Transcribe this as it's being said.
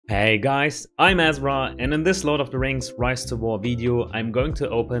Hey guys, I'm Azra, and in this Lord of the Rings Rise to War video, I'm going to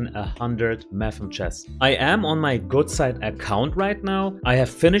open 100 Mathom chests. I am on my good side account right now. I have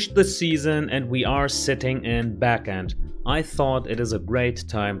finished the season and we are sitting in backend. I thought it is a great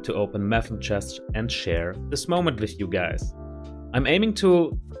time to open Mathom chests and share this moment with you guys. I'm aiming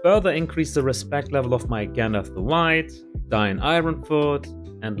to further increase the respect level of my Gandalf the White, Dain Ironfoot,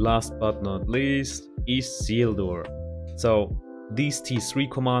 and last but not least, Isildur. So these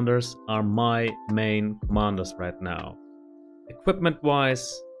T3 commanders are my main commanders right now. Equipment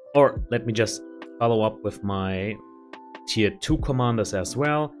wise, or let me just follow up with my tier 2 commanders as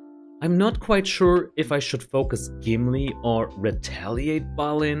well. I'm not quite sure if I should focus Gimli or retaliate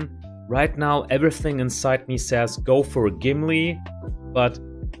Balin. Right now everything inside me says go for Gimli, but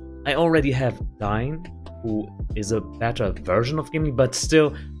I already have Dain, who is a better version of Gimli, but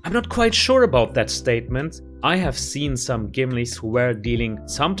still, I'm not quite sure about that statement. I have seen some Gimlis who were dealing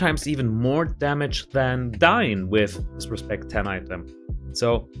sometimes even more damage than Dain with this Respect 10 item.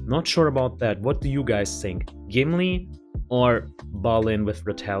 So, not sure about that. What do you guys think? Gimli or Balin with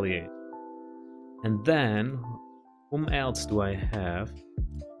Retaliate? And then, whom else do I have?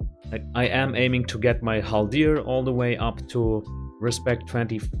 Like, I am aiming to get my Haldir all the way up to Respect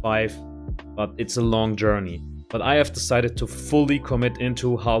 25, but it's a long journey. But I have decided to fully commit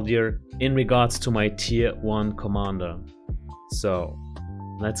into Haldir in regards to my tier 1 commander. So,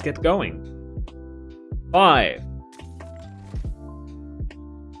 let's get going. 5.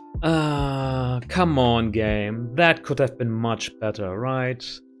 Come on, game. That could have been much better, right?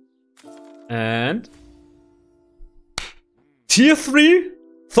 And tier 3?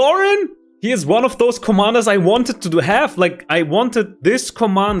 Thorin? He is one of those commanders I wanted to have. Like, I wanted this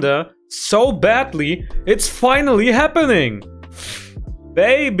commander so badly. It's finally happening.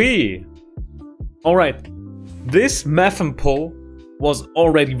 Baby. Alright. This Mathom pull was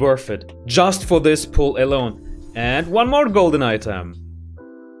already worth it. Just for this pull alone. And one more golden item.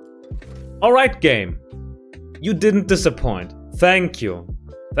 Alright, game. You didn't disappoint. Thank you.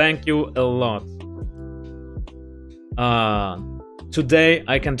 Thank you a lot. Today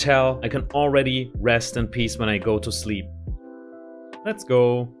I can tell I can already rest in peace when I go to sleep. Let's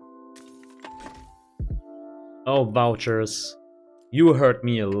go. Oh, vouchers. You hurt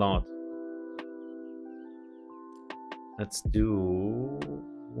me a lot. Let's do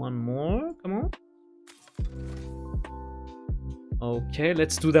one more. Come on. Okay,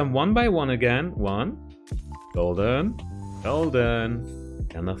 let's do them one by one again. 1. Golden. Golden.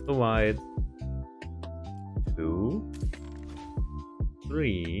 Gandalf the White. 2.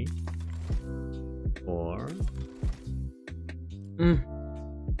 3. 4.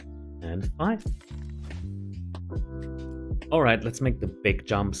 And 5. Alright, let's make the big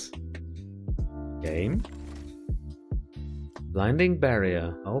jumps. Game. Blinding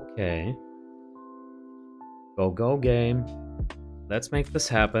Barrier. Okay. Go, go, game. Let's make this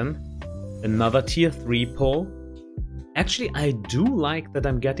happen. Another tier 3 pull. Actually, I do like that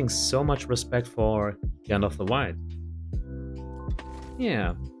I'm getting so much respect for Gandalf the White.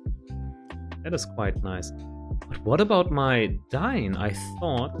 Yeah. That is quite nice. But what about my Dain? I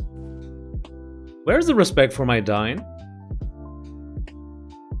thought... Where's the respect for my Dain?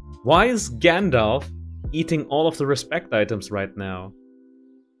 Why is Gandalf eating all of the respect items right now?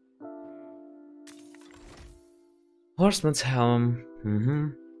 Horseman's Helm.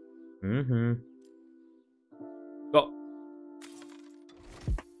 Go.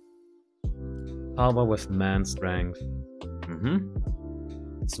 Power with man strength.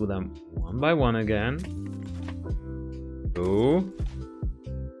 Let's do them one by one again. 2.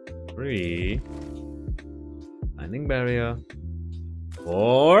 3. Blinding Barrier.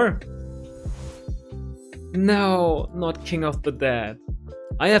 4. No, not King of the Dead.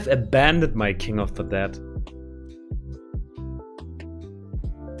 I have abandoned my King of the Dead.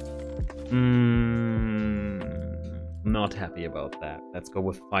 Not happy about that. Let's go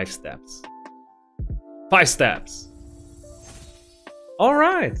with 5 steps. 5 steps!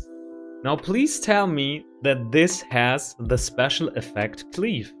 Alright! Now please tell me that this has the special effect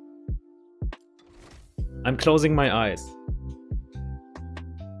Cleave. I'm closing my eyes.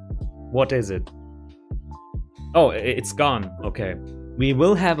 What is it? Oh, it's gone. Okay. We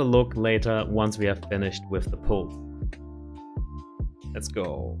will have a look later once we have finished with the pull. Let's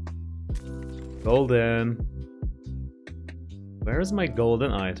go. Golden. Where is my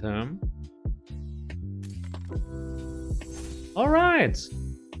golden item? Alright.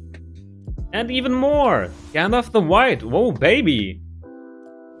 And even more. Gandalf the White. Whoa, baby.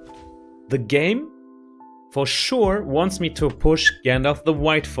 The game for sure wants me to push Gandalf the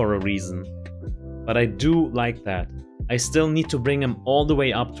White for a reason. But I do like that. I still need to bring him all the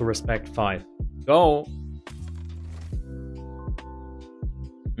way up to respect 5. Go!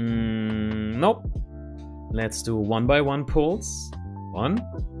 Nope. Let's do 1 by 1 pulls. 1,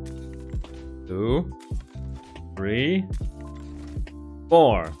 2, 3,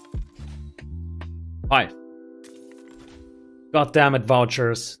 4, 5. God damn it,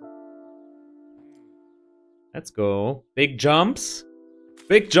 vouchers. Let's go. Big jumps.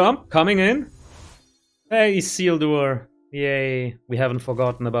 Big jump coming in. Hey, Sealdoer. Yay, we haven't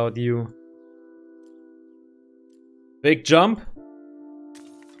forgotten about you. Big jump.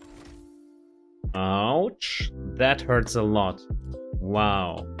 Ouch. That hurts a lot.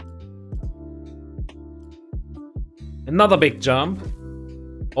 Wow. Another big jump.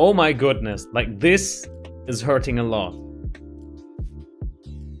 Oh my goodness. Like, this is hurting a lot.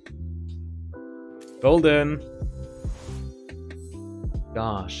 Golden.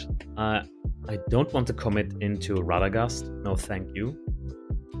 Gosh. I don't want to commit into Radagast. No, thank you.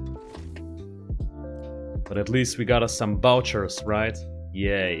 But at least we got us some vouchers, right?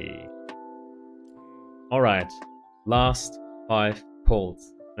 Yay. Alright. Last 5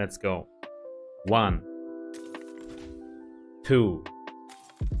 pulls. Let's go. 1, 2,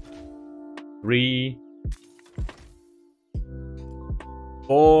 3,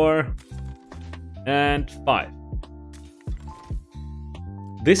 4, and 5.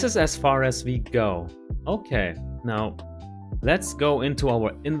 This is as far as we go. Okay, now let's go into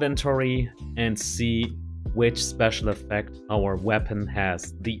our inventory and see which special effect our weapon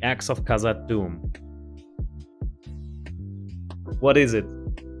has. The Axe of Khazad-dûm. What is it?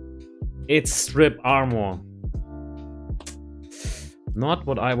 It's strip armor. Not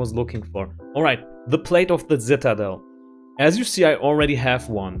what I was looking for. Alright, the Plate of the Citadel. As you see, I already have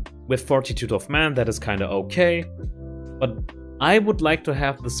one. With Fortitude of Man, that is kinda okay. But I would like to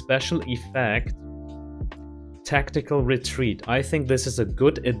have the special effect Tactical Retreat. I think this is a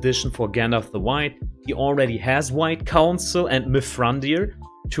good addition for Gandalf the White. He already has White Council and Mithrandir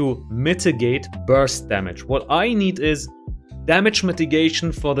to mitigate burst damage. What I need is damage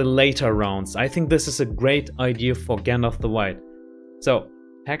mitigation for the later rounds. I think this is a great idea for Gandalf the White. So,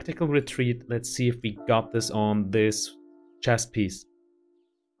 Tactical Retreat, let's see if we got this on this chest piece.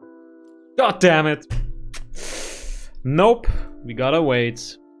 God damn it! Nope, we gotta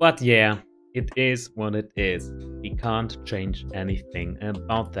wait. But yeah, it is what it is. We can't change anything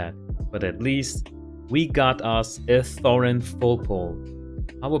about that. But at least we got us a Thorin full pull.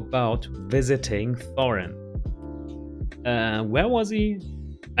 How about visiting Thorin? Where was he?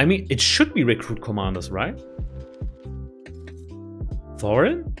 I mean, it should be Recruit Commanders, right?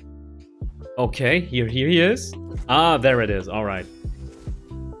 Thorin? Okay, here he is. Ah, there it is, alright.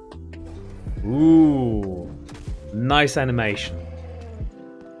 Ooh, nice animation.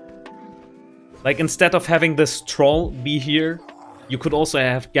 Like, instead of having this troll be here, you could also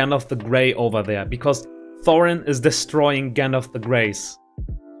have Gandalf the Grey over there, because Thorin is destroying Gandalf the Greys.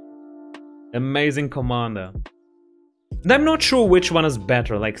 Amazing commander. And I'm not sure which one is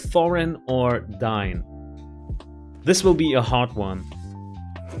better, like Thorin or Dine. This will be a hard one.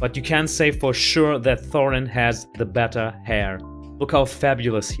 But you can say for sure that Thorin has the better hair. Look how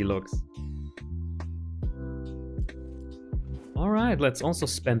fabulous he looks. Alright, let's also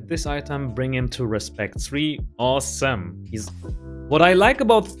spend this item, bring him to respect 3. Awesome. What I like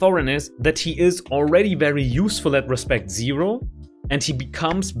about Thorin is that he is already very useful at respect 0, and he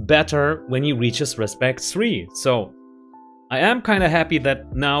becomes better when he reaches respect 3. So, I am kinda happy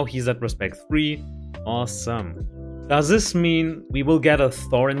that now he's at respect 3. Awesome. Does this mean we will get a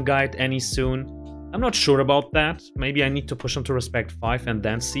Thorin guide any soon? I'm not sure about that. Maybe I need to push him to respect 5 and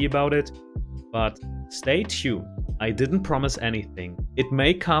then see about it. But stay tuned. I didn't promise anything. It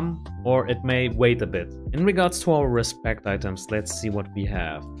may come or it may wait a bit. In regards to our respect items, let's see what we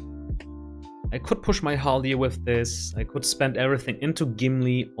have. I could push my Haldir with this. I could spend everything into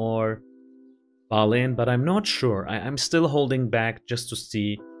Gimli or Balin, but I'm not sure. I'm still holding back just to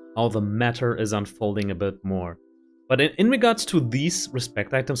see how the matter is unfolding a bit more. But in regards to these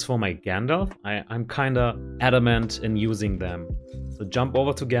respect items for my Gandalf, I'm kinda adamant in using them. So jump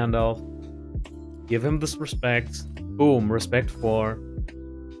over to Gandalf, give him this respect, boom, respect 4.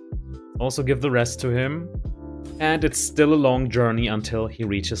 Also give the rest to him, and it's still a long journey until he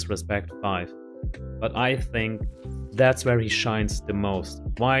reaches respect 5. But I think that's where he shines the most.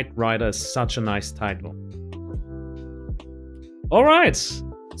 White Rider is such a nice title. Alright!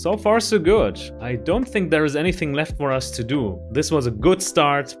 So far so good. I don't think there is anything left for us to do. This was a good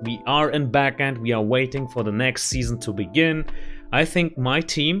start. We are in backend. We are waiting for the next season to begin. I think my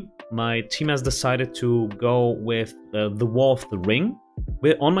team has decided to go with the War of the Ring.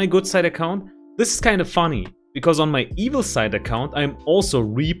 We're on my good side account. This is kind of funny. because on my evil side account I'm also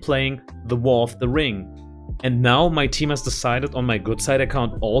replaying the War of the Ring. And now my team has decided on my good side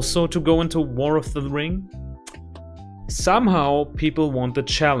account also to go into War of the Ring? Somehow people want the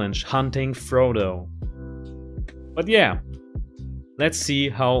challenge, hunting Frodo. But yeah, let's see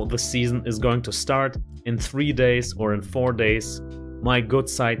how the season is going to start. In 3 days or in 4 days, my good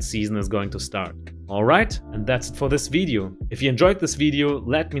side season is going to start. Alright, and that's it for this video. If you enjoyed this video,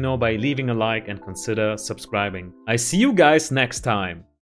 let me know by leaving a like and consider subscribing. I see you guys next time.